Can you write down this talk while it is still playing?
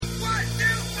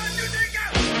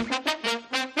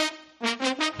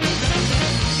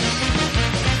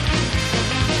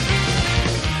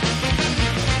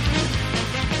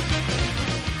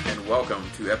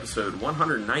episode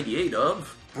 198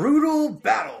 of Brutal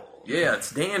Battle. Yeah,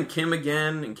 it's Dan Kim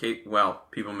again. In case, well,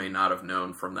 people may not have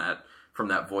known from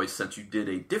that voice since you did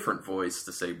a different voice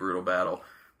to say Brutal Battle,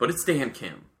 but it's Dan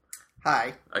Kim.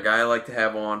 Hi. A guy I like to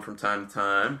have on from time to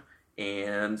time,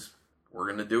 and we're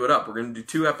going to do it up. We're going to do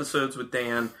 2 episodes with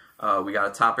Dan. We got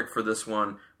a topic for this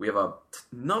one. We have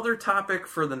another topic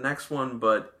for the next one,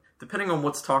 but depending on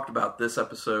what's talked about this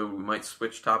episode, we might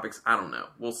switch topics. I don't know.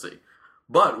 We'll see.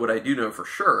 But what I do know for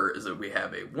sure is that we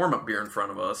have a warm-up beer in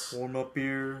front of us. Warm-up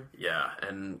beer. Yeah,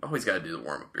 and always got to do the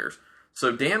warm-up beers.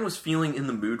 So Dan was feeling in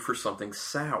the mood for something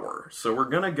sour. So we're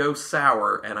going to go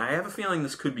sour, and I have a feeling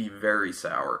this could be very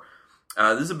sour.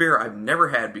 This is a beer I've never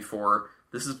had before.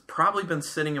 This has probably been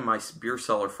sitting in my beer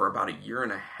cellar for about a year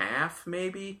and a half,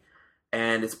 maybe.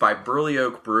 And it's by Burley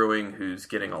Oak Brewing, who's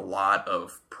getting a lot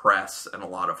of press and a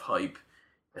lot of hype,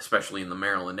 especially in the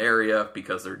Maryland area,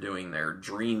 because they're doing their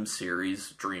Dream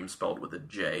series, Dream spelled with a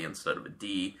J instead of a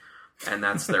D, and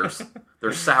that's their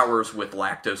sours with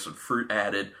lactose and fruit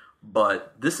added,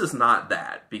 but this is not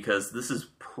that, because this is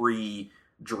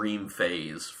pre-Dream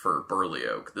phase for Burley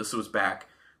Oak. This was back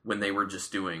when they were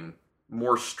just doing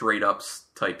more straight-up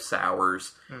type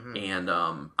sours and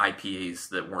IPAs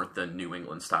that weren't the New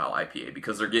England style IPA,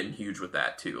 because they're getting huge with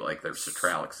that too, like their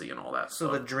Citralixy and all that so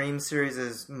stuff. So the Dream series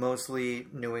is mostly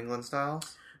New England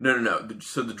styles? No.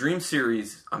 So the Dream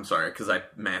series, I'm sorry, because I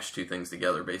mashed 2 things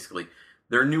together, basically.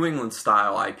 Their New England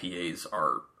style IPAs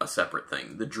are a separate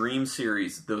thing. The Dream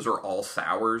series, those are all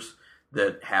sours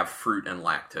that have fruit and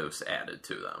lactose added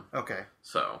to them. Okay.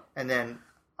 So. And then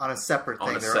on a separate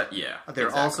thing, they're exactly.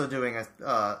 Also doing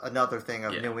another thing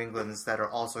of New Englands that are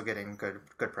also getting good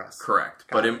press. Correct.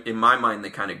 But in my mind, they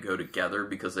kind of go together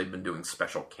because they've been doing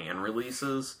special can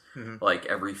releases, like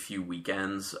every few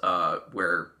weekends,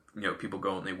 where people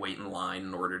go and they wait in line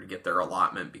in order to get their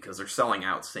allotment because they're selling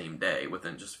out same day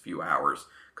within just a few hours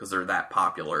because they're that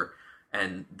popular,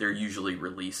 and they're usually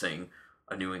releasing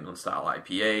a New England style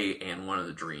IPA and one of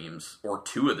the Dreams, or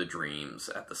 2 of the Dreams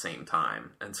at the same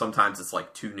time. And sometimes it's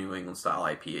like 2 New England style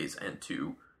IPAs and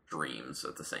 2 Dreams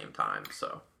at the same time.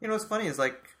 So what's funny is,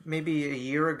 like, maybe a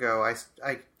year ago,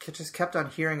 I just kept on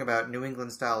hearing about New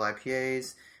England style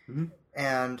IPAs,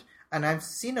 and I've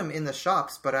seen them in the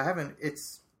shops, but I haven't.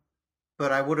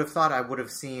 But I would have thought I would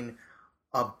have seen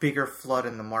a bigger flood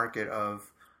in the market of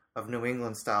New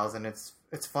England styles, and it's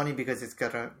funny because it's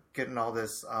getting all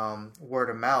this word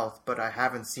of mouth, but I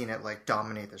haven't seen it like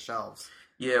dominate the shelves.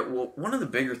 Yeah, well, one of the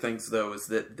bigger things though is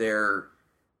that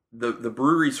the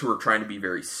breweries who are trying to be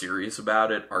very serious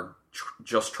about it are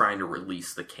just trying to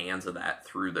release the cans of that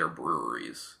through their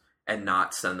breweries and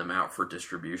not send them out for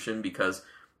distribution, because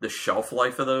the shelf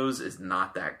life of those is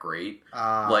not that great.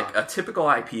 Like a typical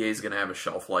IPA is going to have a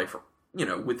shelf life,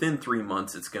 within 3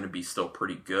 months it's going to be still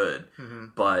pretty good,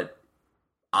 but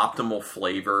optimal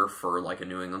flavor for like a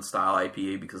New England style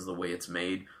IPA, because of the way it's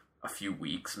made, a few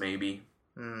weeks maybe.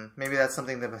 Maybe that's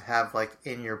something that would have like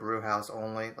in your brew house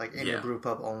only, like in your brew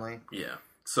pub only. Yeah.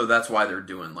 So that's why they're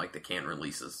doing like the can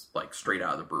releases like straight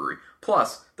out of the brewery.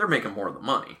 Plus, they're making more of the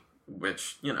money,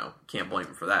 which, can't blame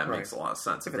them for that. It makes a lot of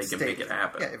sense if they can make it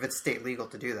happen. Yeah, if it's state legal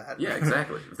to do that. Yeah,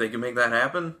 exactly. If they can make that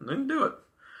happen, then do it.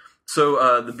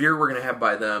 So the beer we're going to have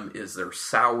by them is their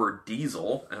Sour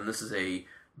Diesel, and this is a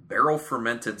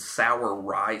barrel-fermented sour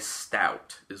rye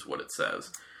stout, is what it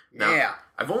says. Now,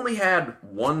 I've only had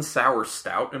one sour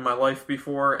stout in my life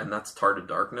before, and that's Tart of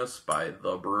Darkness by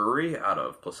The Brewery out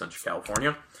of Placentia,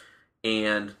 California.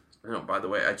 And, by the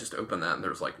way, I just opened that, and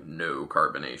there's, like, no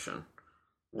carbonation.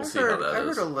 We'll see how that is. I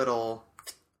heard a little.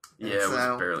 Yeah, it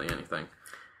was barely anything.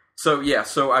 So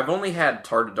I've only had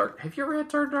Tart of Darkness. Have you ever had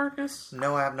Tart of Darkness?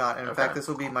 No, I have not. And in fact, this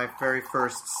will be my very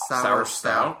first sour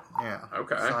stout. Yeah.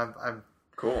 Okay. So I'm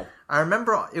cool. I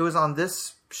remember it was on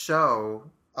this show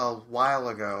a while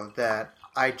ago that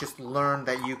I just learned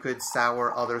that you could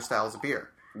sour other styles of beer.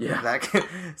 Yeah.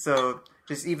 So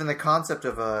just even the concept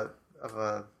of a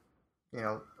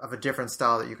different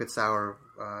style that you could sour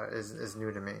is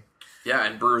new to me. Yeah,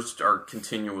 and brewers are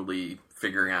continually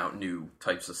figuring out new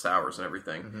types of sours and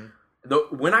everything. Though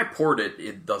when I poured it,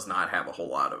 it does not have a whole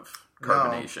lot of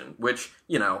carbonation, which,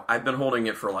 I've been holding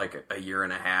it for like a year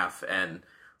and a half, and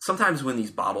sometimes when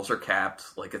these bottles are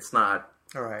capped, like, it's not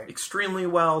extremely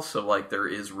well, so like there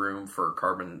is room for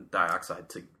carbon dioxide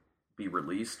to be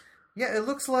released. Yeah, it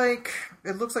looks like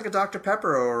a Dr.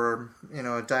 Pepper or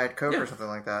a Diet Coke or something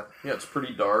like that. Yeah, it's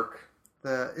pretty dark.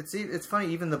 It's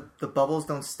funny, even the bubbles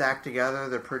don't stack together;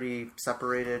 they're pretty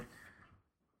separated.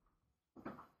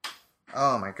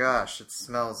 Oh my gosh, it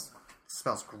smells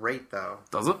great though.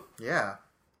 Does it? Yeah.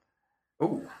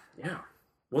 Oh, yeah.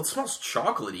 Well, it smells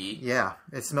chocolatey. Yeah,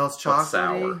 it smells But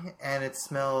sour. chocolatey, and it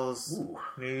smells Ooh.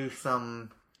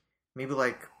 maybe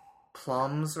like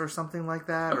plums or something like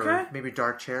that, Okay. or maybe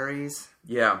dark cherries.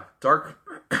 Yeah, dark.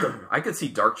 I could see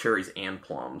dark cherries and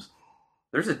plums.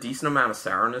 There's a decent amount of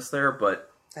sourness there,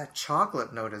 but That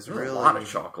chocolate note is there's really a lot of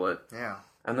chocolate. Yeah.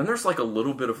 And then there's like a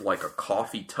little bit of like a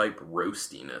coffee type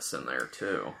roastiness in there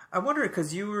too. I wonder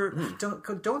because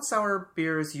don't sour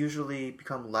beers usually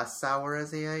become less sour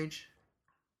as they age?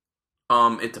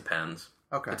 It depends.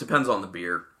 Okay. It depends on the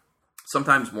beer.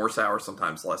 Sometimes more sour,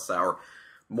 sometimes less sour.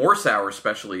 More sour,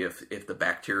 especially if the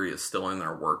bacteria is still in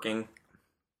there working.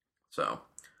 So,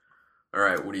 all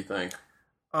right, what do you think?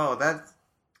 Oh,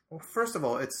 well, first of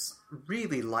all, it's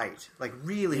really light, like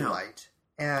really light,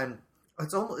 and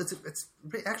it's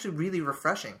actually really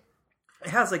refreshing. It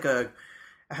has like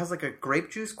a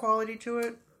grape juice quality to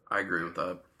it. I agree with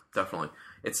that. Definitely.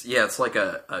 It's like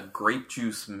a grape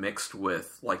juice mixed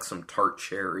with like some tart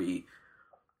cherry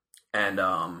and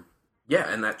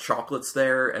and that chocolate's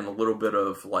there and a little bit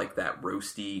of like that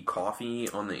roasty coffee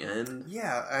on the end.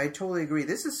 Yeah, I totally agree.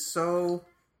 This is so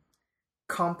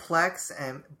complex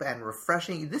and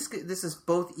refreshing. This is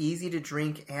both easy to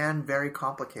drink and very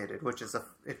complicated, which is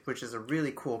a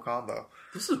really cool combo.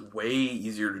 This is way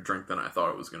easier to drink than I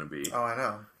thought it was going to be. Oh, I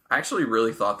know. I actually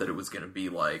really thought that it was going to be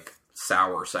like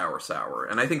sour,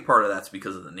 and I think part of that's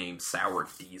because of the name Sour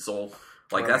Diesel.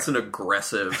 Like that's an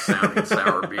aggressive sounding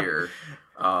sour beer,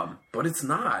 but it's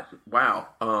not.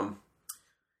 Wow.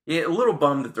 Yeah, a little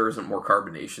bummed that there isn't more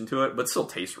carbonation to it, but still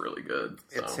tastes really good.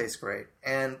 So. It tastes great,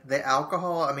 and the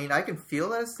alcohol. I mean, I can feel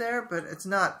that it's there, but it's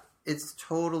not. It's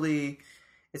totally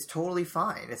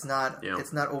fine. It's not. Yeah.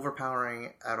 It's not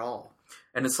overpowering at all.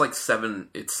 And it's like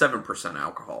 7%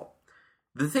 alcohol.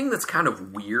 The thing that's kind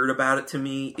of weird about it to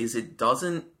me is it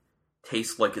doesn't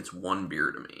taste like it's one beer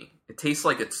to me. It tastes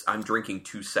like I'm drinking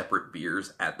two separate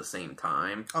beers at the same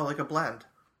time. Oh, like a blend.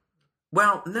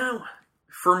 Well, no.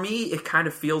 For me, it kind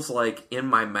of feels like in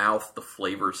my mouth the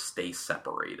flavors stay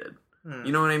separated.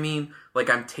 You know what I mean? Like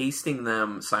I'm tasting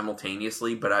them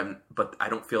simultaneously, but I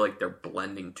don't feel like they're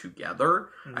blending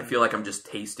together. I feel like I'm just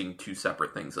tasting two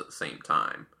separate things at the same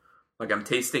time. Like I'm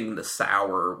tasting the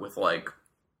sour with like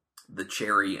the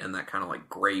cherry and that kind of like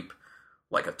grape,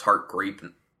 like a tart grape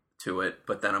to it,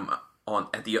 but then I'm on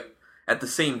at the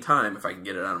same time, if I can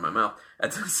get it out of my mouth,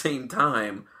 at the same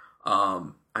time,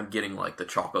 I'm getting like the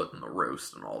chocolate and the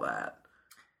roast and all that.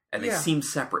 And they seem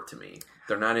separate to me.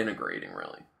 They're not integrating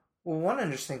really. Well, one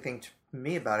interesting thing to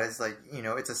me about it is like,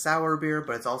 it's a sour beer,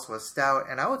 but it's also a stout.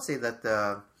 And I would say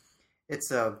that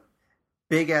it's a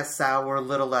big S sour,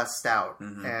 little less stout.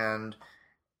 Mm-hmm. And,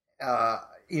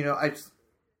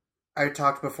 I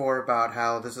talked before about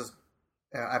how this is,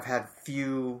 I've had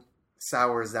few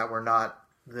sours that were not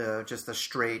just a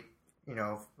straight,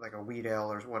 like a wheat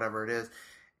ale or whatever it is.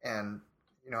 And,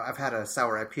 I've had a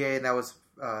sour IPA, and that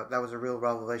was a real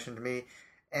revelation to me.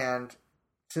 And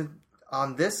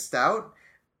on this stout,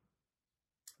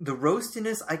 the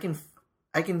roastiness, I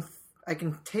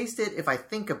can taste it if I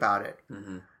think about it.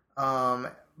 Mm-hmm.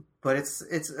 But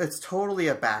it's totally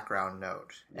a background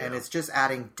note, and it's just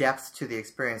adding depth to the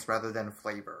experience rather than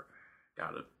flavor.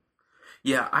 Got it.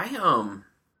 Yeah, I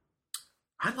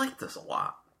like this a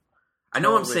lot. I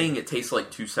know I'm saying it tastes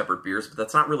like two separate beers, but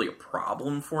that's not really a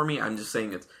problem for me. I'm just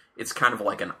saying it's kind of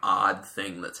like an odd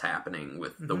thing that's happening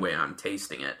with the way I'm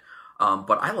tasting it.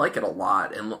 But I like it a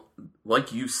lot, and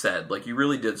like you said, like you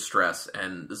really did stress,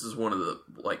 and this is one of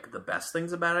the best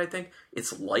things about it, I think.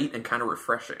 It's light and kind of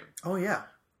refreshing. Oh, yeah.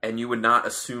 And you would not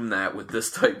assume that with this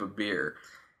type of beer.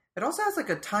 It also has like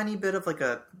a tiny bit of like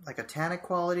a tannic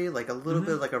quality, like a little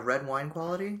bit like a red wine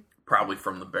quality. Probably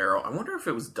from the barrel. I wonder if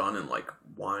it was done in like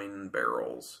wine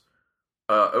barrels.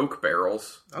 Oak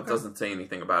barrels. Okay. It doesn't say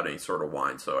anything about any sort of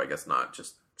wine, so I guess not,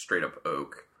 just straight up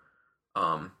oak.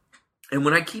 And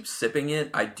when I keep sipping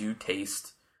it, I do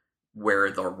taste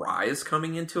where the rye is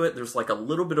coming into it. There's like a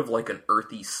little bit of like an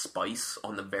earthy spice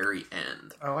on the very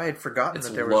end. Oh, I had forgotten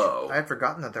that there low. I had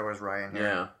forgotten that there was rye in here.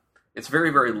 Yeah. It's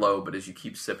very, very low, but as you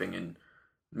keep sipping, and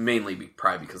mainly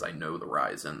probably because I know the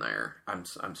rye is in there, I'm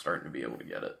starting to be able to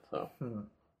get it. So,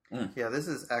 Yeah, this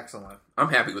is excellent. I'm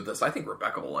happy with this. I think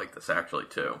Rebecca will like this actually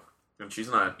too, and she's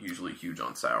not usually huge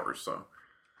on sours. So,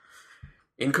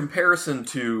 in comparison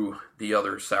to the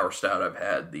other sour stout I've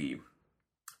had, the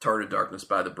Tarted Darkness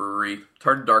by the brewery,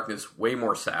 Tarted Darkness way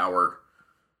more sour,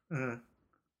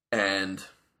 and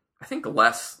I think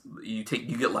you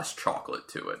get less chocolate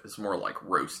to it. It's more like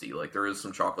roasty. Like there is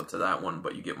some chocolate to that one,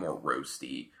 but you get more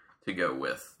roasty to go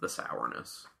with the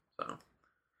sourness. So,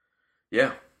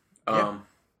 yeah.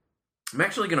 I'm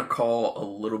actually going to call a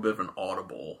little bit of an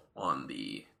audible on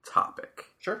the topic.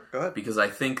 Sure, go ahead. Because I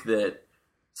think that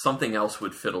something else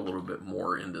would fit a little bit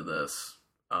more into this.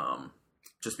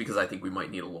 Just because I think we might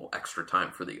need a little extra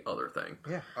time for the other thing.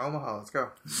 Yeah, Omaha, let's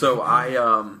go. So I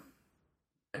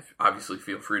obviously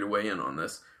feel free to weigh in on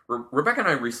this. Rebecca and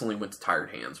I recently went to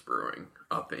Tired Hands Brewing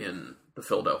up in the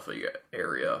Philadelphia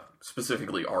area,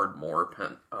 specifically Ardmore,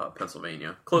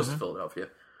 Pennsylvania, close to Philadelphia.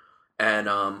 And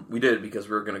we did it because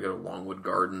we were going to go to Longwood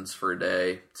Gardens for a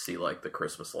day, see like the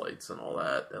Christmas lights and all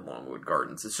that at Longwood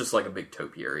Gardens. It's just like a big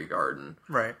topiary garden.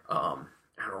 Right.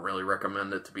 I don't really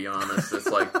recommend it, to be honest. It's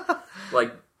like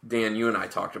Dan, you and I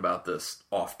talked about this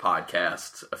off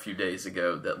podcast a few days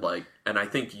ago that like, and I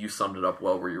think you summed it up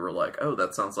well where you were like, oh,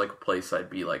 that sounds like a place I'd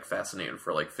be like fascinated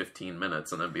for like 15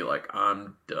 minutes and then be like,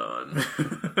 I'm done.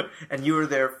 And you were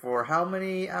there for how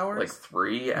many hours? Like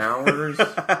 3 hours.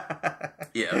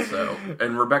 Yeah, so,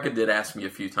 and Rebecca did ask me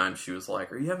a few times, she was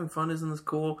like, are you having fun? Isn't this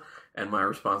cool? And my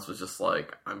response was just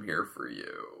like, I'm here for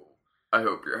you. I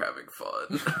hope you're having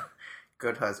fun.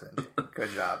 Good husband.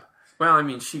 Good job. Well, I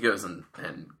mean, she goes and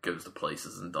goes to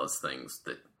places and does things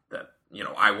that you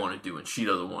know, I want to do and she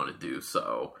doesn't want to do,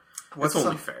 so it's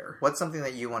only fair. What's something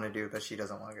that you want to do that she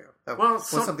doesn't want to go? What's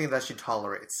something that she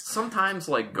tolerates? Sometimes,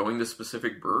 like, going to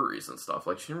specific breweries and stuff,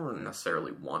 like, she doesn't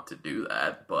necessarily want to do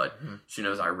that, but she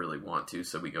knows I really want to,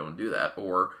 so we go and do that.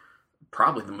 Or,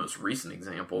 probably the most recent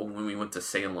example, when we went to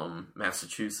Salem,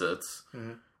 Massachusetts,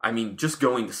 I mean, just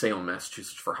going to Salem,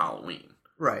 Massachusetts for Halloween.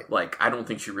 Right. Like, I don't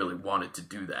think she really wanted to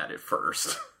do that at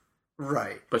first.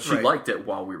 Right. But she liked it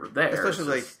while we were there.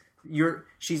 Especially,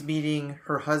 she's meeting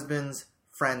her husband's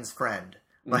friend's friend.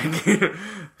 Like,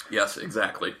 yes,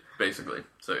 exactly. Basically.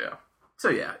 So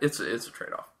yeah, it's a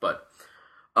trade-off. But,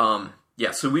 yeah,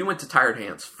 so we went to Tired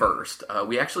Hands first.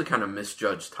 We actually kind of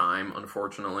misjudged time,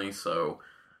 unfortunately, so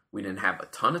we didn't have a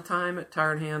ton of time at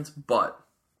Tired Hands, but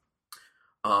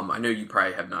I know you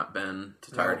probably have not been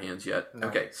to Tired Hands yet. No.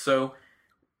 Okay, so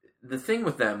the thing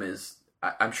with them is,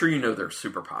 I'm sure you know they're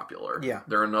super popular. Yeah.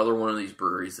 They're another one of these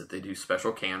breweries that they do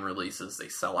special can releases. They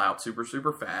sell out super,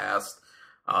 super fast.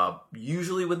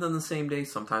 Usually within the same day.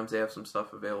 Sometimes they have some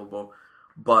stuff available.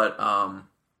 But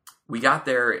we got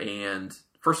there and,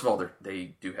 first of all,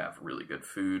 they do have really good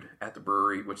food at the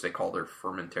brewery, which they call their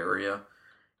fermentaria.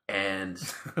 And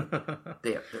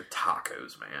they have their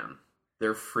tacos, man.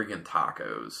 They're friggin'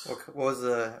 tacos. What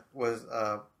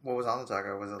was on the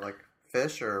taco? Was it like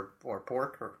fish or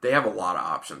pork? Or? They have a lot of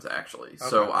options, actually. Okay.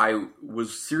 So I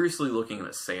was seriously looking at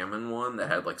a salmon one that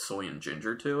had like soy and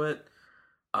ginger to it.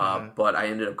 But I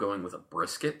ended up going with a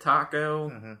brisket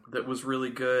taco that was really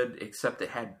good, except it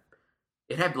had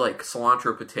like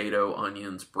cilantro, potato,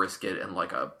 onions, brisket, and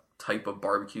like a type of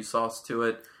barbecue sauce to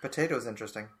it. Potato's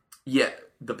interesting. Yeah,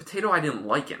 the potato I didn't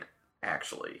like in it,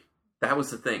 actually. That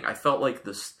was the thing. I felt like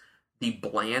the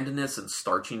blandness and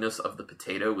starchiness of the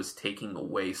potato was taking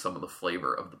away some of the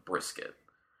flavor of the brisket.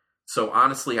 So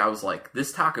honestly, I was like,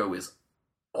 this taco is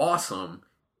awesome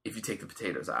if you take the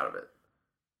potatoes out of it.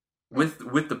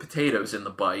 With the potatoes in the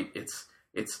bite, it's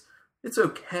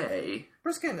okay.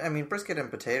 Brisket and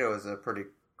potato is a pretty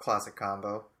classic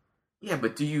combo. Yeah,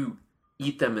 but do you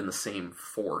eat them in the same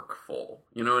forkful?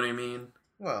 You know what I mean?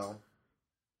 Well,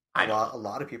 a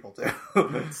lot of people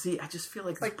do. See, I just feel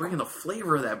like it's bringing the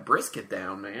flavor of that brisket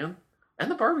down, man. And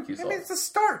the barbecue sauce. I mean, it's a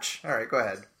starch. All right, go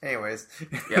ahead. Anyways.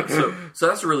 Yeah, so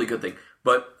that's a really good thing.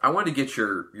 But I wanted to get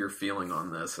your feeling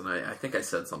on this, and I think I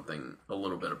said something a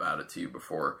little bit about it to you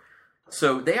before.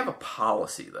 So they have a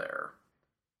policy there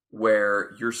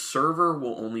where your server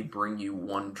will only bring you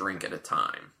one drink at a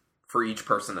time for each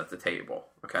person at the table,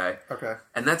 okay? Okay.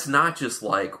 And that's not just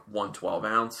like one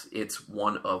 12-ounce, it's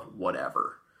one of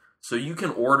whatever. So you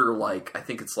can order like, I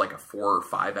think it's like a 4 or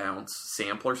 5 ounce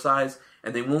sampler size,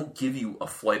 and they won't give you a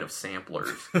flight of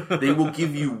samplers. They will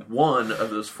give you one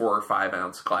of those 4 or 5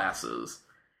 ounce glasses.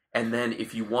 And then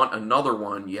if you want another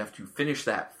one, you have to finish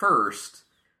that first,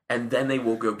 and then they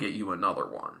will go get you another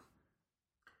one.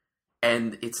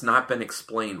 And it's not been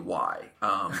explained why.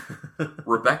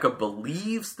 Rebecca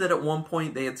believes that at one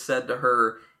point they had said to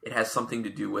her it has something to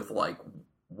do with like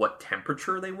what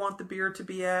temperature they want the beer to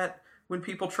be at when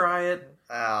people try it.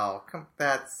 Oh,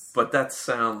 that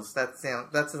sounds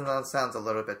a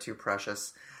little bit too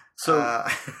precious. So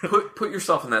put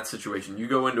yourself in that situation. You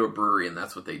go into a brewery and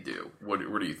that's what they do. What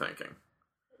are you thinking?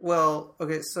 Well,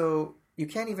 okay, so you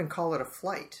can't even call it a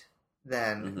flight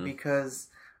then because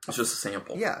it's just a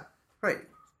sample. Yeah, right.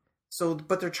 So,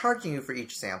 but they're charging you for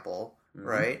each sample,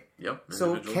 right? Yep.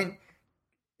 So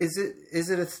Is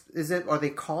it? Are they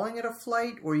calling it a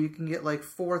flight where you can get like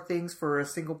 4 things for a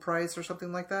single price or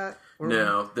something like that? Or,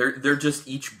 No, they're just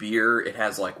each beer. It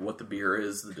has like what the beer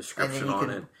is, the description on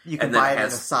it. You can buy it in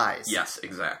a size. Yes,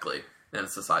 exactly, and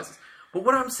it's the sizes. But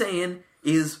what I'm saying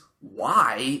is,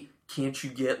 why can't you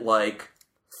get like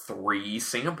 3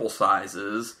 sample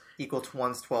sizes equal to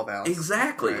one's 12 ounce?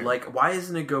 Exactly. Right. Like, why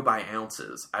doesn't it go by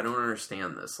ounces? I don't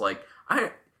understand this. Like,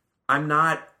 I'm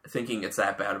not thinking it's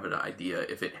that bad of an idea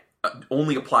if it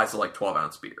only applies to like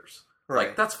 12-ounce beers. Right.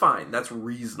 Like, that's fine. That's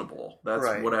reasonable.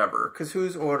 That's whatever. Because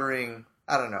who's ordering?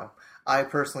 I don't know. I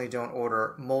personally don't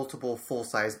order multiple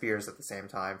full-size beers at the same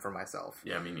time for myself.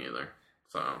 Yeah, me neither.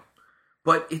 So,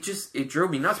 but it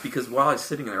drove me nuts because while I was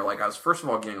sitting there, like, I was first of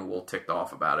all getting a little ticked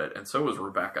off about it, and so was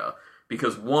Rebecca.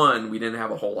 Because one, we didn't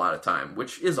have a whole lot of time,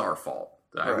 which is our fault.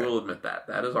 I will admit that.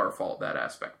 That is our fault, that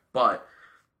aspect. But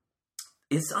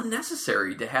it's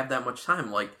unnecessary to have that much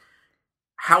time. Like,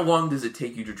 how long does it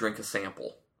take you to drink a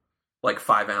sample? Like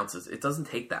 5 ounces. It doesn't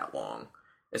take that long.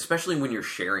 Especially when you're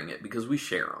sharing it, because we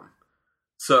share them.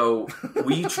 So,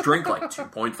 we each drink like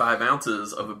 2.5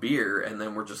 ounces of a beer, and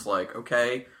then we're just like,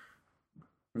 okay,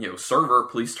 server,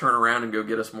 please turn around and go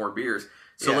get us more beers.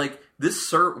 So, like,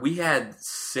 we had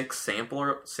 6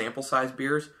 sample size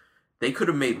beers. They could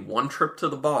have made 1 trip to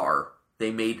the bar. They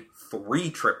made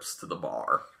 3 trips to the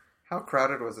bar. How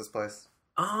crowded was this place?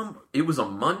 It was a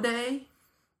Monday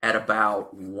at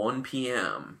about 1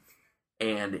 p.m.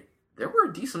 And there were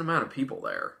a decent amount of people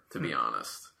there, to be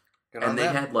honest. And they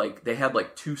had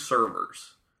like 2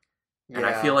 servers. Yeah. And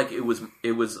I feel like it was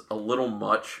a little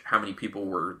much how many people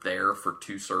were there for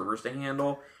 2 servers to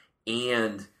handle.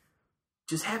 And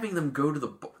just having them go to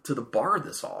the bar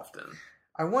this often.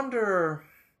 I wonder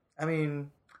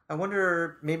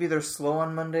maybe they're slow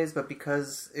on Mondays, but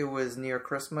because it was near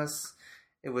Christmas,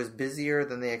 it was busier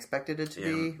than they expected it to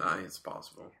be. Yeah, it's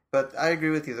possible. But I agree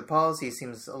with you. The policy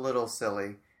seems a little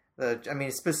silly.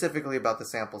 Specifically about the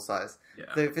sample size. Yeah.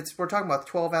 If we're talking about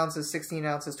 12 ounces, 16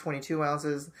 ounces, 22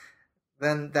 ounces,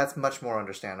 then that's much more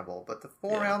understandable. But the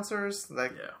 4-ouncers,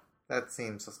 that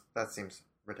seems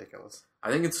ridiculous. I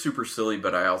think it's super silly,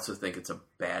 but I also think it's a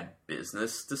bad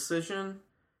business decision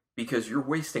because you're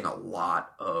wasting a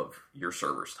lot of your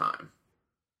server's time.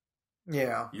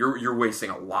 Yeah. You're wasting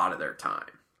a lot of their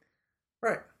time.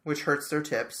 Right. Which hurts their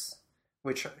tips,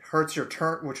 which hurts your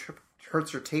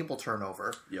table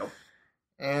turnover. Yep.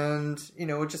 And,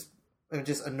 it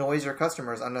just annoys your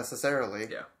customers unnecessarily.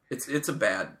 Yeah. It's a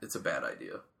bad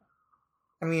idea.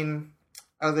 I mean,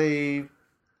 I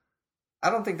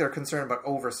don't think they're concerned about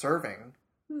over-serving.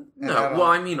 No, well,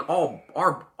 I mean, all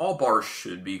bars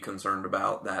should be concerned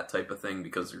about that type of thing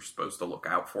because you're supposed to look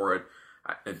out for it.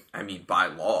 I mean, by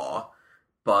law.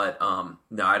 But,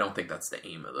 no, I don't think that's the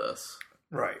aim of this.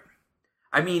 Right.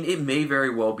 I mean, it may very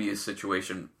well be a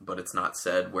situation, but it's not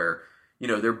said, where,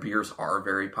 their beers are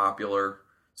very popular.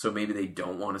 So maybe they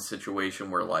don't want a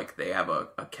situation where, like, they have a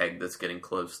keg that's getting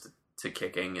close to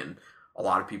kicking and a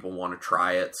lot of people want to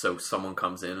try it. So someone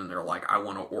comes in and they're like, I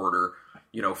want to order,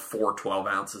 4 12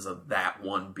 ounces of that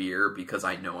one beer because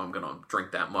I know I'm going to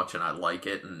drink that much and I like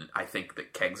it and I think the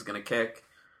keg's going to kick.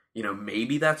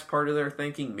 Maybe that's part of their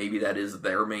thinking. Maybe that is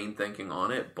their main thinking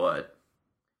on it, but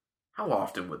how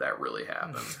often would that really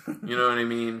happen? You know what I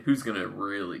mean? Who's going to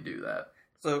really do that?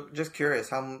 So just curious,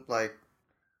 how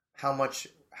much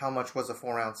was a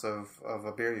 4 ounce of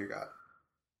a beer you got?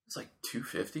 It's like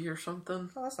 $2.50 or something.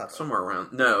 Oh, that's not bad. Somewhere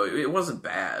around. No, it wasn't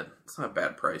bad. It's not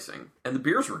bad pricing. And the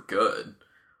beers were good.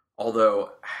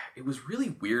 Although, it was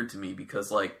really weird to me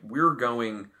because, like, we're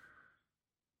going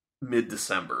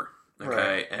mid-December, okay?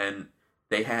 Right. And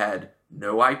they had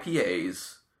no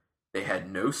IPAs. They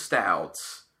had no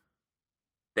stouts.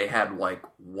 They had, like,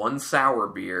 1 sour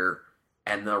beer.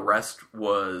 And the rest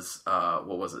was,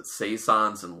 what was it?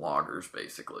 Saisons and lagers,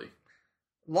 basically.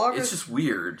 Lagers? It's just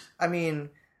weird. I mean...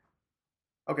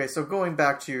 Okay, so going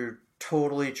back to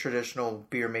totally traditional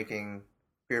beer making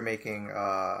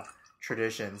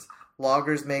traditions,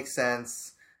 lagers make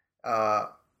sense.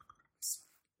 But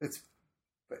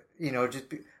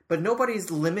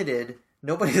nobody's limited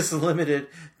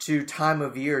to time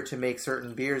of year to make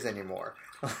certain beers anymore.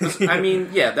 I mean,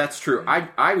 yeah, that's true.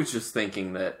 I was just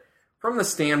thinking that from the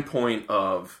standpoint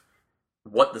of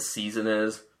what the season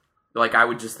is, like I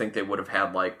would just think they would have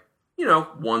had like,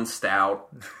 1 stout,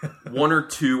 1 or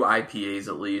 2 IPAs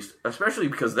at least, especially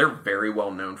because they're very well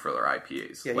known for their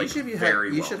IPAs. Yeah, like,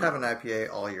 you should have an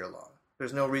IPA all year long.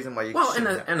 There's no reason why you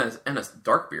shouldn't. And a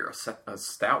dark beer, a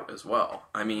stout as well.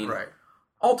 I mean, right.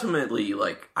 Ultimately,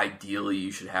 like, ideally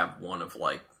you should have one of,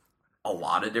 like, a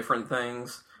lot of different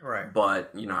things. Right.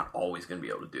 But you're not always going to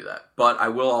be able to do that. But I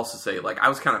will also say, like, I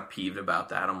was kind of peeved about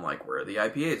that. I'm like, where are the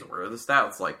IPAs? Where are the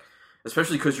stouts? Like,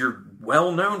 especially because you're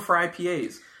well known for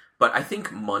IPAs. But I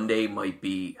think Monday might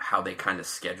be how they kind of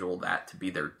schedule that to be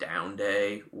their down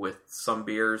day with some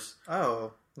beers.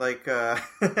 Oh, like,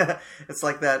 it's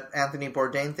like that Anthony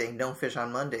Bourdain thing, don't fish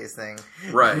on Mondays thing.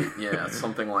 Right, yeah,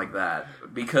 something like that.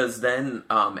 Because then,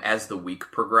 as the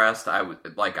week progressed, I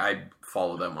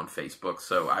follow them on Facebook,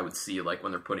 so I would see, like,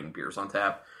 when they're putting beers on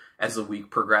tap. As the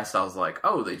week progressed, I was like,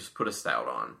 oh, they just put a stout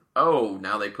on. Oh,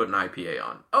 now they put an IPA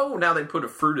on. Oh, now they put a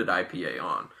fruited IPA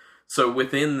on. So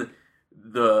within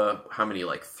the,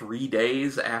 3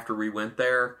 days after we went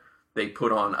there, they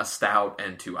put on a stout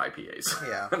and 2 IPAs.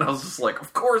 Yeah. And I was just like,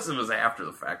 of course it was after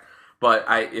the fact. But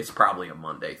it's probably a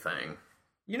Monday thing.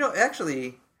 You know,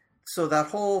 actually, so that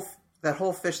whole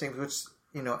fish thing, which,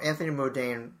 you know, Anthony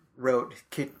Bourdain wrote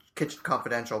Kitchen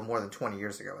Confidential more than 20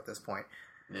 years ago at this point.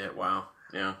 Yeah, wow.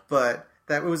 Yeah. But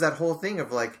it was that whole thing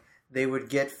of, like, they would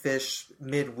get fish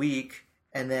midweek,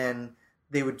 and then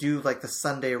they would do, like, the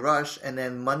Sunday rush, and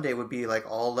then Monday would be, like,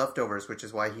 all leftovers, which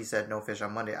is why he said no fish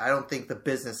on Monday. I don't think the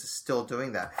business is still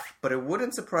doing that. But it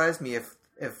wouldn't surprise me if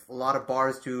a lot of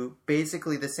bars do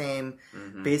basically the same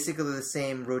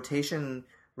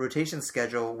rotation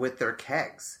schedule with their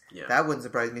kegs. Yeah. That wouldn't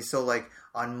surprise me. So, like,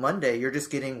 on Monday, you're just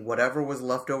getting whatever was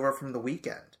left over from the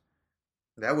weekend.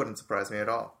 That wouldn't surprise me at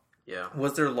all. Yeah.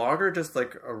 Was their lager just,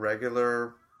 like, a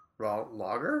regular raw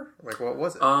lager? Like, what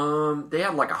was it? They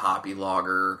had, like, a hoppy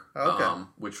lager, Okay.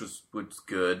 which was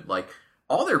good. Like,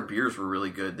 all their beers were really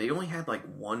good. They only had, like,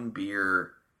 one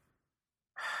beer.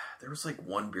 There was, like,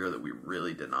 one beer that we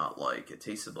really did not like. It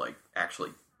tasted like,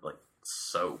 actually, like,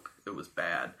 soap. It was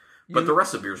bad. But the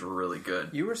rest of the beers were really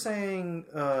good. You were saying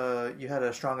you had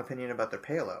a strong opinion about their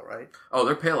pale ale, right? Oh,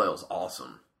 their pale ale is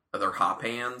awesome. Their hop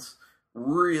hands,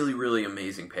 really, really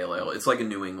amazing pale ale. It's like a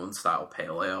New England style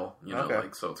pale ale, you know, Okay.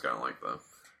 like, so it's kind of like the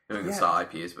New England style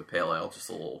IPAs, but pale ale, just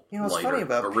a little what's lighter, funny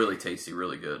about but really tasty,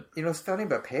 really good. You know, what's funny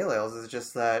about pale ales is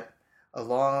just that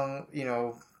along, you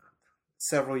know,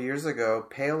 several years ago,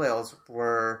 pale ales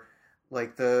were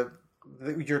like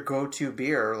your go-to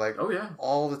beer, like, Oh, yeah.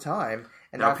 all the time.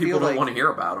 And Now I people feel don't like, want to hear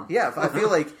about them. yeah, I feel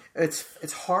like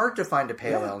it's hard to find a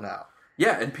pale ale now.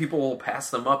 Yeah, and people will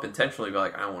pass them up intentionally, be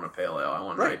like, I want a pale ale, I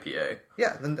want an Right. IPA.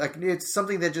 Yeah, then, like, it's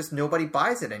something that just nobody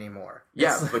buys it anymore.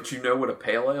 Yeah, It's- but you know what a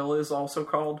pale ale is also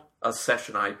called? A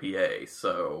session IPA.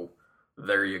 So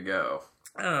there you go.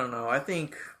 I don't know. I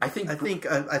think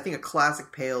a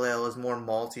classic pale ale is more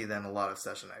malty than a lot of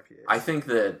session IPAs. I think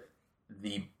that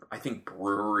I think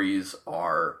breweries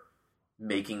are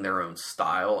making their own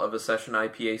style of a session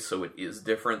IPA, so it is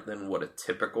different than what a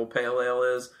typical pale ale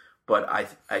is. But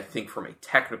I think from a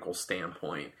technical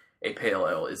standpoint, a pale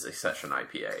ale is a session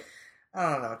IPA.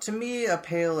 I don't know. To me, a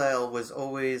pale ale was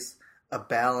always a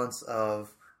balance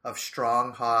of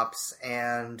strong hops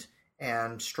and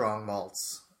strong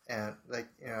malts, and like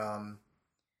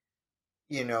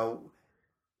you know,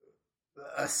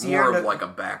 a Sierra More of like a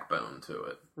backbone to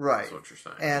it. right. That's what you're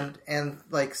saying. And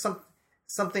like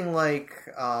something like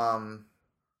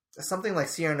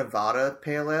Sierra Nevada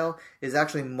pale ale is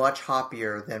actually much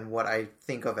hoppier than what I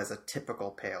think of as a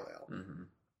typical pale ale. Mm-hmm.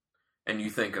 And you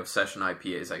think of session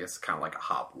IPAs, I guess, kind of like a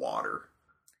hop water.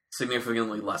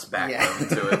 Significantly less backbone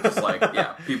to it. Just like,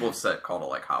 yeah, people have called it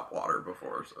like hop water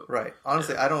before. So. Right.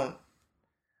 Honestly, yeah. I don't.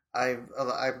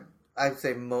 I'd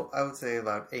say I would say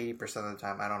about 80% of the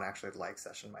time I don't actually like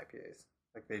session IPAs.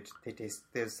 Like they taste.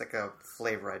 There's like a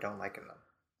flavor I don't like in them.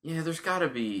 Yeah, it's got to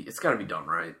be done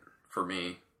right for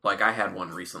me. Like, I had one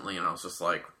recently, and I was just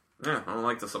like, I don't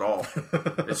like this at all.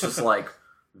 It's just, like,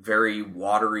 very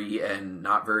watery and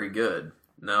not very good.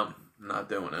 No, not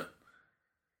doing it.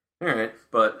 All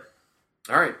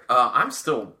right,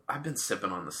 I've been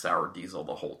sipping on the sour diesel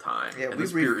the whole time. Yeah, and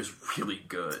this beer is really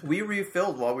good. We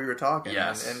refilled while we were talking.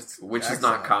 Yes, and it's which is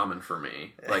excellent. not common for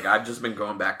me. Like, I've just been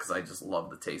going back because I just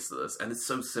love the taste of this. And it's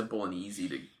so simple and easy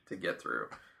to get through.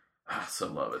 I so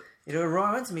love it. You know, it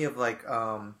reminds me of like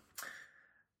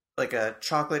a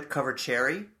chocolate covered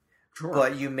cherry, Sure.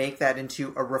 but you make that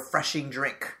into a refreshing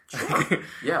drink. Sure.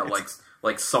 Yeah,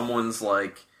 like someone's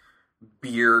like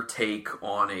beer take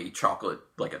on a chocolate,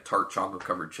 like a tart chocolate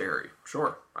covered cherry.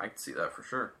 Sure, I can see that for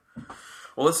sure.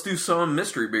 Well, let's do some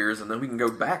mystery beers, and then we can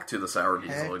go back to the sour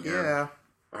diesel Heck again. yeah.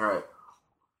 All right.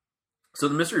 So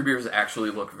the mystery beers actually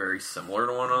look very similar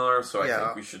to one another, so I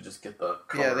think we should just get the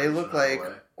Yeah, they coloration look out of the like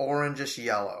way. orangish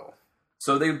yellow.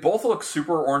 So they both look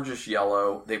super orangish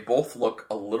yellow. They both look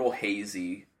a little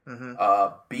hazy. Mm-hmm.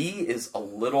 B is a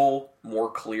little more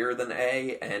clear than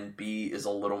A, and B is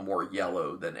a little more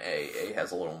yellow than A. A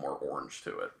has a little more orange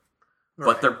to it.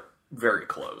 but they're very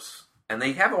close, and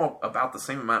they have about the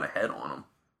same amount of head on them,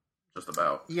 just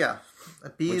about. Yeah,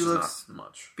 B which looks is not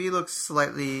much. B looks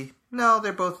slightly. No,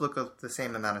 they both look the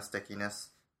same amount of stickiness,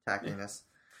 tackiness.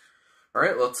 Yeah. All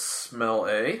right, let's smell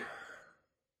A.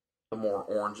 The more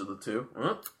orange of the two.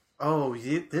 Oh,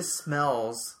 this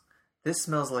smells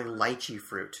like lychee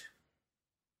fruit.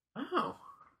 Oh,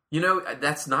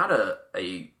 that's not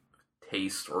a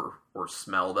taste or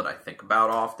smell that I think about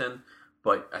often,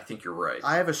 but I think you're right.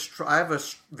 I have a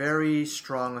very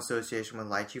strong association with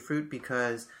lychee fruit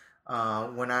because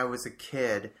when I was a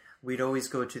kid, we'd always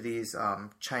go to these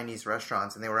Chinese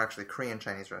restaurants, and they were actually Korean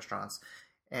Chinese restaurants,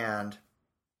 and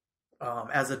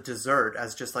as a dessert,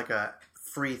 as just like a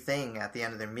free thing at the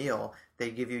end of their meal, they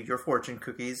give you your fortune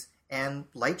cookies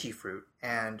and lychee fruit,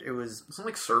 and it was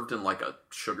like served in like a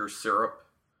sugar syrup.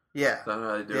 Yeah, is that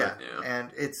how they do it? Yeah,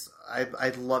 and I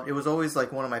loved. It was always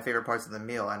like one of my favorite parts of the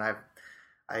meal, and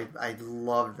I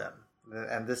loved them,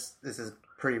 and this is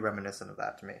pretty reminiscent of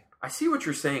that to me. I see what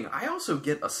you're saying. I also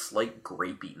get a slight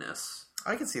grapiness.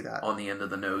 I can see that on the end of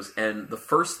the nose, and the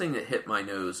first thing that hit my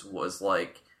nose was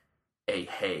like a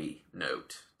hay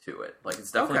note to it. Like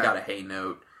it's definitely got a hay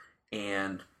note,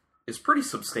 and it's pretty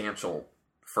substantial.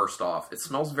 First off, it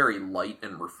smells very light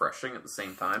and refreshing at the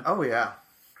same time. Oh yeah,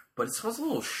 but it smells a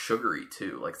little sugary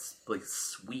too, like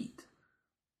sweet.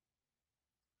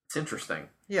 It's interesting.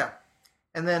 Yeah,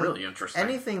 and then really interesting.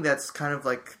 Anything that's kind of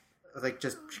like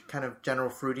just kind of general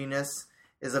fruitiness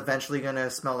is eventually going to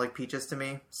smell like peaches to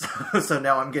me. So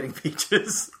now I'm getting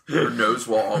peaches. Your nose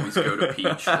will always go to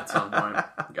peach at some point.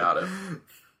 Got it.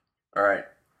 All right.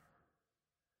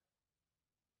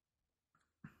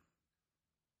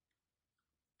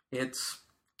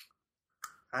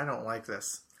 I don't like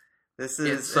this. This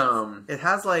is it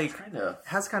has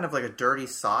kind of like a dirty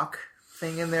sock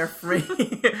thing in there for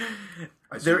me.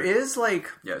 There is like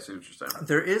I see what you're saying.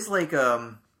 There is like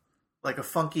a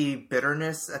funky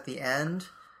bitterness at the end,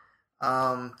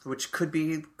 which could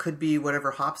be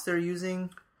whatever hops they're using.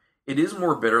 It is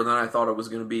more bitter than I thought it was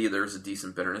going to be. There's a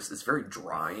decent bitterness. It's very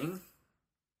drying,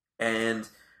 and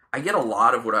I get a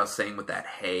lot of what I was saying with that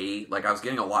hay. Like, I was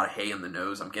getting a lot of hay in the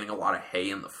nose. I'm getting a lot of hay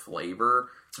in the flavor.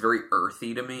 It's very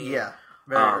earthy to me. Yeah,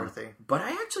 very earthy. But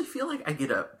I actually feel like I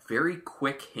get a very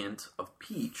quick hint of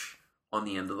peach on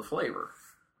the end of the flavor.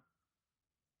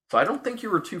 So I don't think you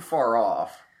were too far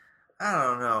off. I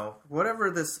don't know. Whatever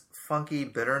this funky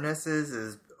bitterness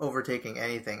is overtaking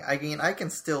anything. I mean, I can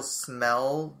still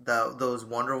smell those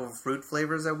wonderful fruit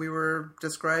flavors that we were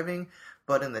describing,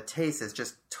 but in the taste, it's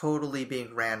just totally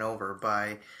being ran over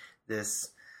by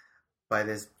this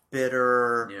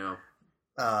bitter,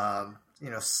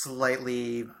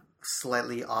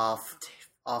 slightly off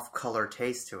color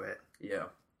taste to it. Yeah,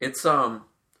 it's not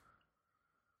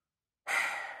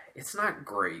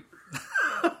great.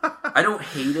 I don't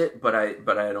hate it, but I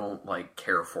don't like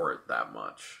care for it that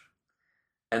much.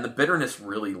 And the bitterness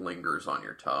really lingers on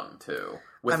your tongue too,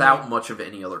 without much of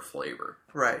any other flavor.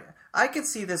 Right. I could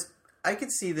see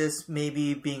this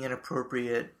maybe being an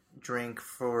appropriate drink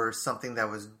for something that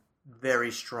was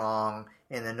very strong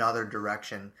in another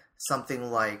direction,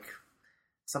 something like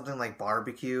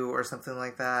barbecue or something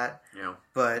like that. Yeah.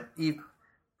 But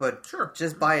sure,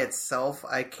 just by itself,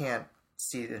 I can't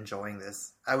see enjoying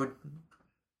this. I would.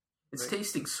 It's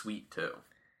tasting sweet too,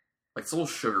 like it's a little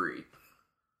sugary.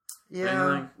 Yeah.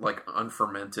 Anything like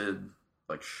unfermented,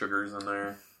 like sugars in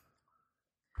there.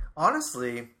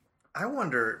 Honestly, I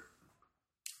wonder.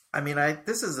 I mean,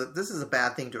 this is a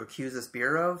bad thing to accuse this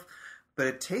beer of, but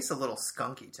it tastes a little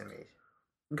skunky to me.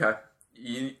 Okay.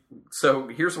 So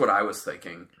here's what I was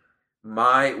thinking.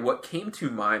 What came to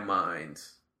my mind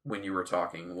when you were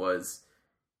talking was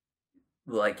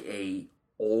like a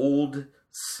old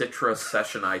Citra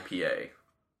Session IPA.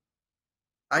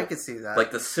 I could see that.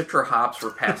 Like the Citra hops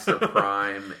were past their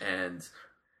prime, and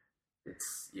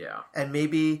it's and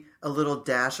maybe a little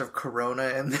dash of Corona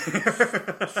in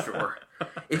there. Sure.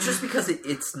 It's just because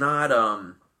it's not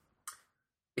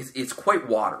it's quite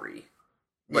watery.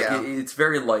 Like it's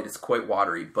very light. It's quite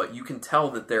watery, but you can tell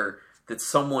that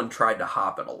someone tried to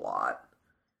hop it a lot,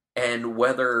 and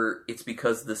whether it's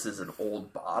because this is an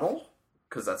old bottle,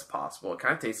 because that's possible. It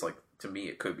kind of tastes like, to me,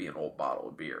 it could be an old bottle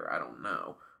of beer. I don't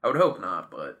know. I would hope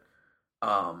not, but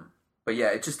yeah,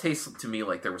 it just tastes to me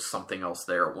like there was something else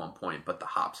there at one point, but the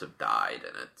hops have died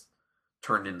and it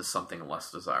turned into something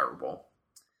less desirable.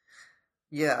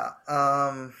 Yeah.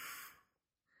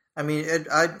 I mean,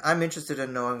 I'm interested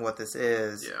in knowing what this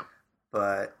is. Yeah.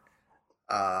 But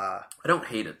I don't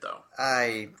hate it though.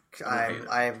 I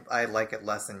like it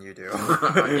less than you do.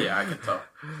 Yeah, I can tell.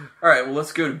 All right, well,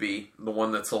 let's go to B, the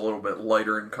one that's a little bit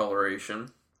lighter in coloration.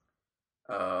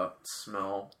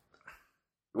 Smell.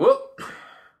 Whoop!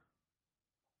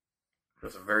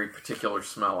 There's a very particular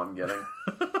smell I'm getting.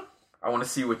 I want to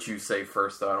see what you say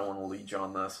first, though. I don't want to lead you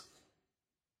on this.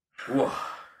 Whoa.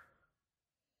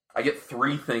 I get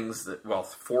four things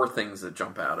that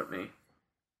jump out at me.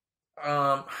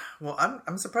 Well,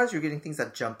 I'm surprised you're getting things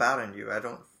that jump out at you. I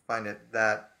don't find it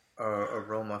that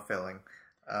aroma filling.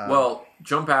 Well,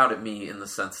 jump out at me in the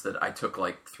sense that I took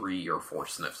like 3 or 4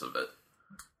 sniffs of it.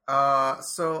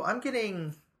 So I'm getting...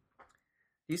 Do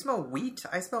you smell wheat?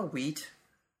 I smell wheat.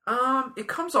 It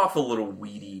comes off a little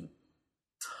weedy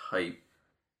type.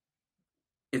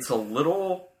 It's a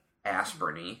little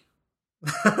aspirin-y.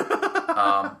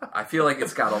 I feel like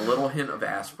it's got a little hint of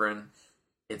aspirin.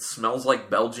 It smells like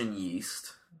Belgian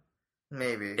yeast.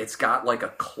 Maybe. It's got like a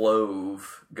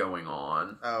clove going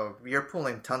on. Oh, you're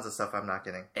pulling tons of stuff I'm not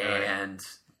getting. And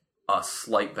a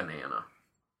slight banana.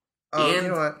 Oh, and,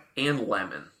 you know what? And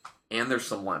lemon. And there's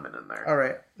some lemon in there. All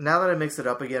right. Now that I mix it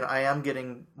up again, I am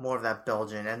getting more of that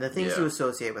Belgian. And the things you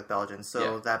associate with Belgian.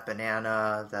 So that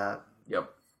banana, that...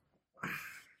 Yep.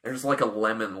 There's like a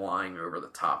lemon lying over the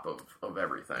top of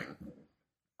everything.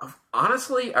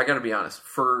 Honestly, I gotta be honest.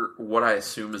 For what I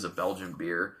assume is a Belgian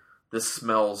beer, this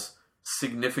smells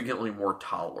significantly more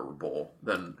tolerable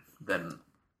than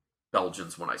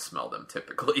Belgians when I smell them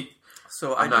typically.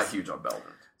 So I'm not huge on Belgian.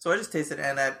 So I just tasted it,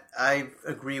 and I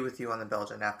agree with you on the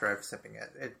Belgian after I've sipping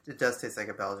it. It does taste like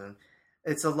a Belgian.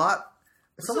 It's a lot...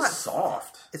 It's a lot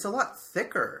soft. It's a lot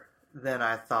thicker than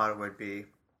I thought it would be.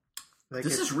 Like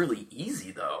this is really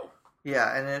easy, though.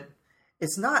 Yeah, and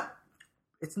it's not...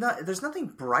 There's nothing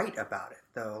bright about it,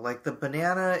 though. Like, the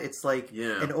banana, it's like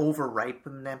an overripe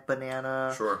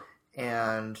banana. Sure.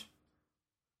 And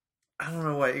I don't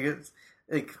know what...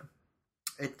 It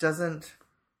doesn't...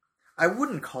 I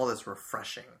wouldn't call this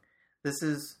refreshing. This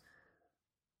is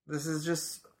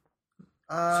just...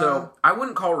 So, I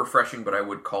wouldn't call it refreshing, but I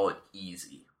would call it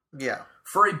easy. Yeah.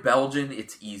 For a Belgian,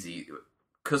 it's easy.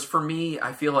 Because for me,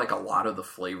 I feel like a lot of the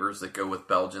flavors that go with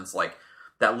Belgians, like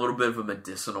that little bit of a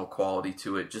medicinal quality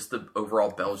to it, just the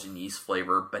overall Belgian yeast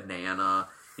flavor, banana,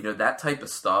 that type of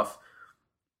stuff,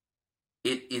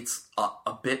 it's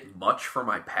a bit much for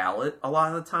my palate a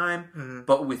lot of the time. Mm-hmm.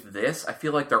 But with this, I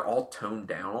feel like they're all toned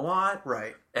down a lot.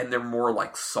 Right. And they're more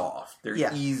like soft. They're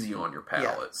easy on your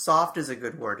palate. Yeah. Soft is a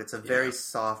good word. It's a very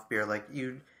soft beer. Like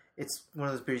it's one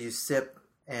of those beers you sip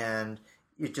and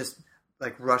it just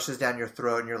like rushes down your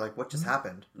throat and you're like, what just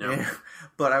happened? No.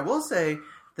 But I will say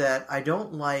that I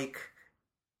don't like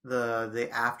the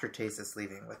aftertaste that's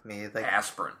leaving with me. Like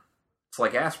aspirin. It's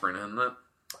like aspirin, isn't it?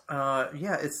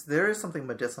 There is something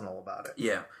medicinal about it.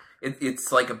 Yeah.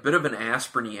 It's like a bit of an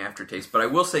aspirin-y aftertaste, but I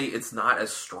will say it's not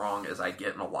as strong as I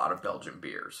get in a lot of Belgian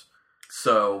beers.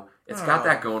 So it's got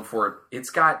that going for it. It's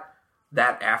got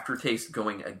that aftertaste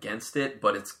going against it,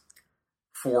 but it's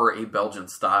for a Belgian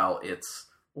style, it's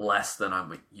less than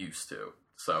I'm used to.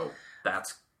 So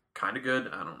that's kind of good.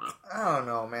 I don't know. I don't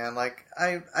know, man. Like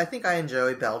I think I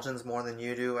enjoy Belgians more than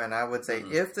you do, and I would say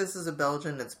if this is a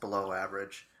Belgian, it's below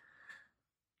average.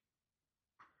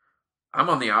 I'm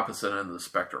on the opposite end of the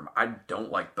spectrum. I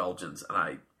don't like Belgians, and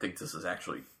I think this is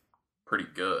actually pretty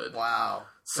good. Wow.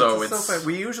 So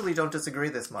we usually don't disagree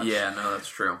this much. Yeah, no, that's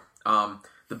true.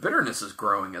 The bitterness is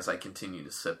growing as I continue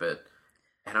to sip it,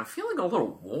 and I'm feeling a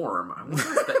little warm. I wonder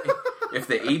if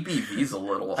the ABV's a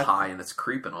little high and it's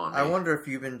creeping on me. I wonder if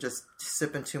you've been just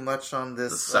sipping too much on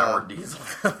this... The sour diesel.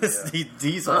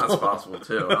 Diesel. That's possible,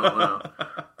 too. I don't know.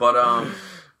 But, I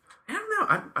don't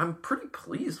know. I'm pretty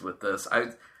pleased with this.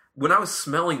 When I was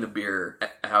smelling the beer,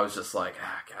 I was just like,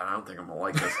 God, I don't think I'm going to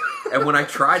like this. And when I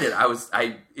tried it,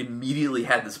 I immediately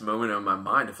had this moment in my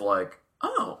mind of like,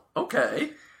 oh,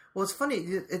 okay. Well, it's funny.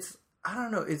 I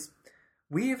don't know.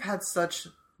 We've had such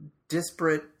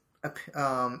disparate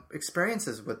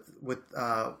experiences with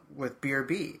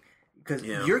BRB. Because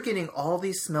you're getting all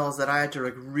these smells that I had to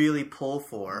like really pull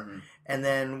for. Mm-hmm. And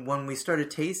then when we started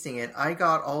tasting it, I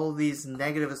got all these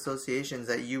negative associations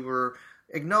that you were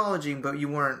acknowledging, but you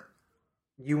weren't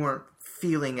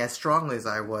feeling as strongly as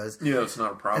I was. Yeah, it's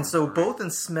not a problem. And so both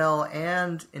in smell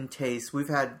and in taste, we've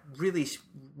had really,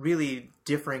 really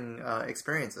differing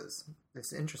experiences.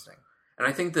 It's interesting. And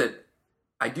I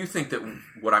do think that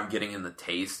what I'm getting in the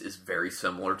taste is very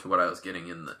similar to what I was getting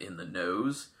in the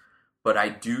nose. But I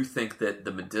do think that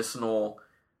the medicinal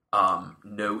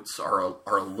notes are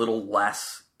a little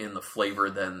less in the flavor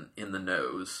than in the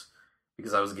nose,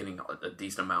 because I was getting a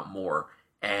decent amount more.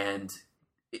 And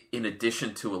in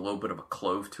addition to a little bit of a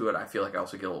clove to it, I feel like I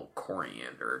also get a little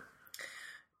coriander.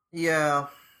 Yeah.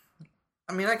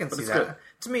 I mean, I can see that. Good.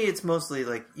 To me, it's mostly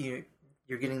like you're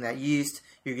getting that yeast,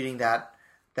 you're getting that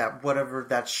whatever,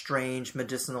 that strange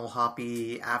medicinal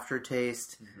hoppy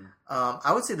aftertaste.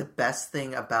 I would say the best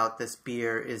thing about this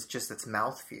beer is just its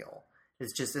mouthfeel.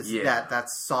 It's just that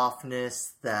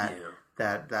softness,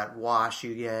 that wash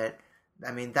you get.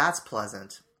 I mean, that's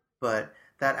pleasant, but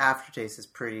that aftertaste is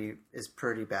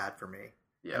pretty bad for me.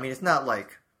 Yeah. I mean, it's not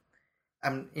like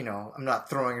I'm not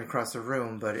throwing it across the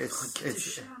room, but it's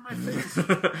shit out of my face.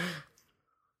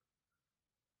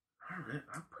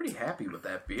 I'm pretty happy with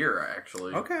that beer,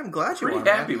 actually. Okay, I'm glad you're pretty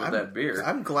happy with that beer.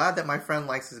 I'm glad that my friend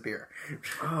likes his beer.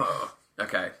 Oh,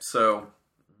 okay. So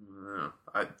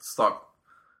I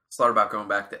thought about going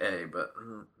back to A, but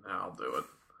I'll do it.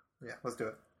 Yeah, let's do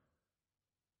it.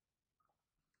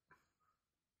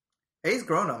 A's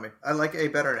grown on me. I like A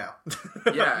better now.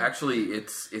 Yeah, actually,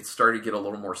 it's starting to get a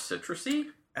little more citrusy.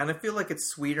 And I feel like it's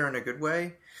sweeter in a good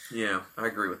way. Yeah, I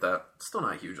agree with that. Still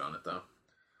not huge on it, though.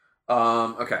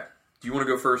 Okay. Do you want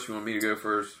to go first? You want me to go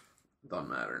first? Doesn't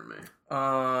matter to me.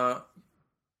 Well,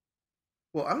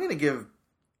 I'm going to give...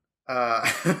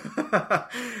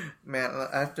 man,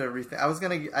 I have to rethink.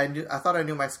 I thought I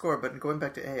knew my score, but going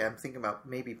back to A, I'm thinking about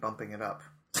maybe bumping it up.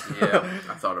 Yeah,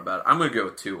 I thought about it. I'm going to go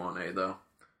with 2 on A, though.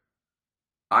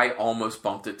 I almost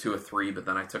bumped it to a 3, but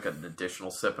then I took an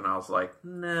additional sip, and I was like,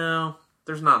 no,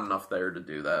 there's not enough there to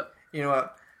do that. You know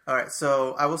what? All right,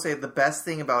 so I will say the best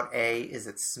thing about A is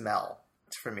its smell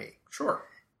for me. Sure.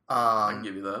 I can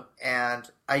give you that. And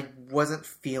I wasn't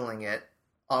feeling it,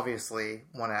 obviously,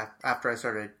 after I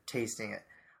started tasting it.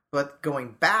 But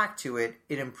going back to it,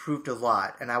 it improved a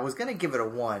lot. And I was going to give it a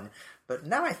 1, but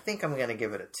now I think I'm going to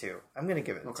give it a 2. I'm going to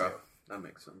give it a 2. That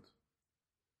makes sense.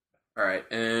 All right,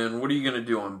 and what are you going to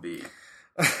do on B?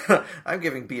 I'm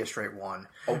giving B a straight 1.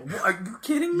 Oh, are you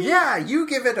kidding me? Yeah, you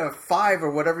give it a 5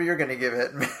 or whatever you're going to give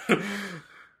it.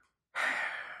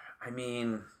 I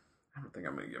mean, I don't think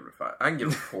I'm going to give it a 5. I can give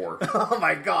it a 4. Oh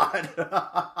my god.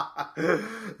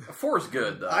 A 4 is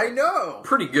good, though. I know.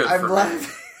 Pretty good I'm for glad. me.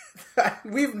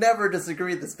 We've never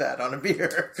disagreed this bad on a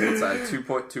beer. So what's that,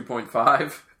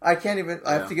 2.5? I can't even...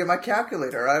 I have to get my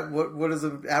calculator. What is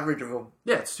the average of a...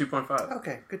 Yeah, it's 2.5.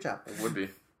 Okay, good job. It would be.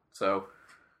 So,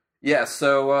 yeah,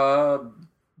 so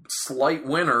slight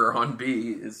winner on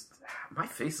B is... My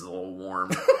face is a little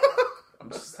warm. I'm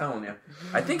just telling you.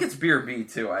 I think it's beer B,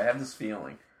 too. I have this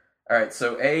feeling. All right,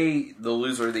 so A, the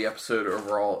loser of the episode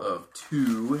overall of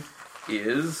 2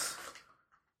 is...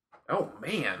 Oh,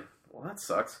 man. Well, that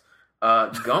sucks.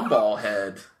 Gumball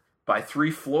Head by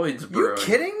Three Floyds Brewing. You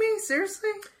kidding me? Seriously?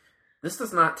 This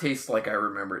does not taste like I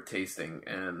remember it tasting,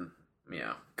 and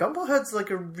yeah. Gumball Head's like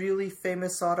a really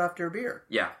famous sought-after beer.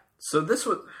 Yeah. So this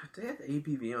would... Do they have the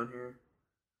ABV on here?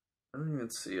 I don't even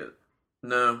see it.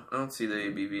 No, I don't see the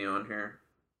ABV on here.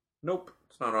 Nope,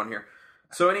 it's not on here.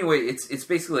 So anyway, it's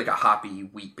basically like a hoppy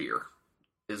wheat beer,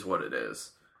 is what it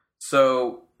is.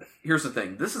 So here's the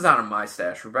thing. This is out of my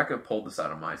stash. Rebecca pulled this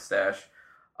out of my stash.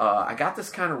 I got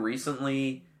this kind of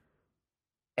recently,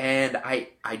 and I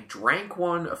drank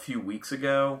one a few weeks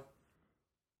ago.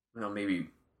 Well, maybe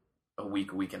a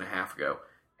week and a half ago.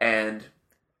 And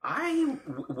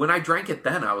when I drank it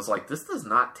then, I was like, this does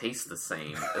not taste the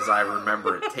same as I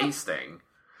remember it tasting.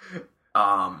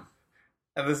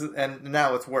 And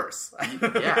now it's worse.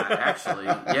 Yeah, actually,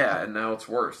 yeah, and now it's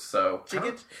worse. So you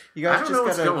guys I don't know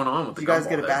what's going on with the Gumball Head. You guys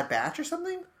get a bad batch or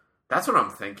something? That's what I'm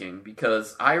thinking,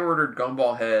 because I ordered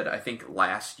Gumball Head, I think,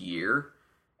 last year,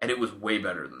 and it was way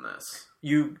better than this.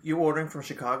 You ordering from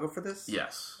Chicago for this?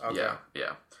 Yes. Okay.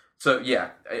 Yeah. So, yeah,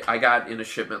 I got in a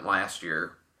shipment last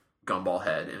year, Gumball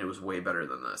Head, and it was way better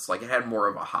than this. Like, it had more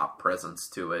of a hop presence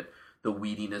to it. The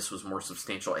weediness was more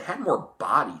substantial. It had more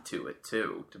body to it,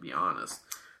 too, to be honest.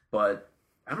 But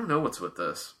I don't know what's with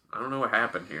this. I don't know what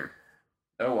happened here.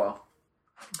 Oh, well.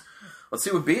 Let's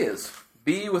see what B is.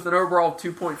 B with an overall of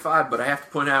 2.5, but I have to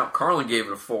point out, Carlin gave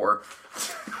it a 4.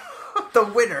 The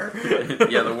winner.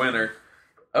 Yeah, the winner.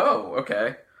 Oh,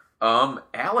 okay.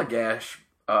 Allagash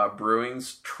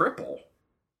Brewing's Triple.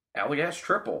 Allagash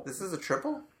Triple. This is a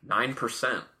triple? 9%.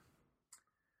 It's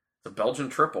a Belgian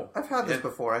triple. I've had this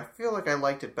before. I feel like I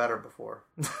liked it better before.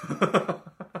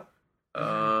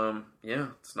 Yeah,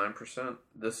 it's 9%.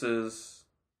 This is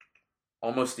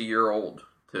almost a year old,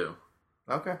 too.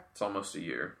 Okay. It's almost a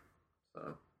year.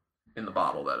 So, in the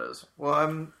bottle, that is.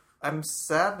 Well, I'm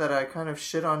sad that I kind of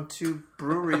shit on 2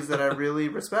 breweries that I really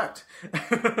respect.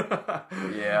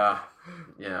 Yeah.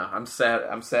 I'm sad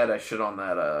I shit on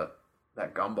that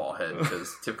Gumball Head,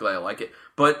 because typically I like it.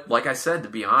 But like I said, to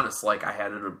be honest, like I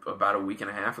had it about a week and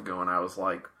a half ago, and I was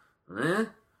like, eh.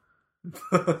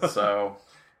 So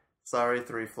Sorry,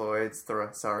 Three Floyds.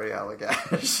 Sorry,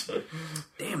 Allagash.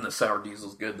 Damn, the sour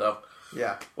diesel's good, though.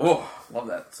 Yeah. Oh, love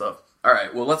that stuff. All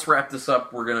right, well, let's wrap this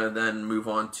up. We're going to then move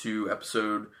on to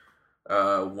episode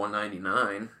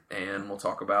 199, and we'll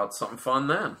talk about something fun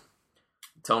then.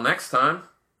 Until next time,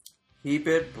 keep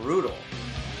it brutal.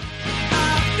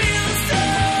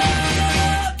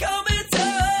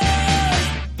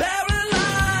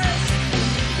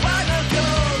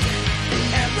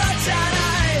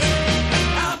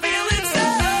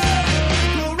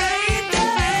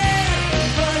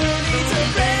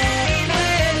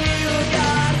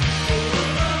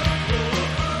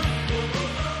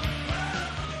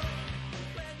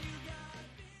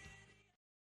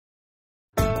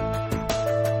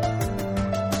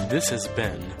 This has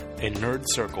been a Nerd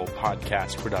Circle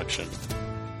podcast production.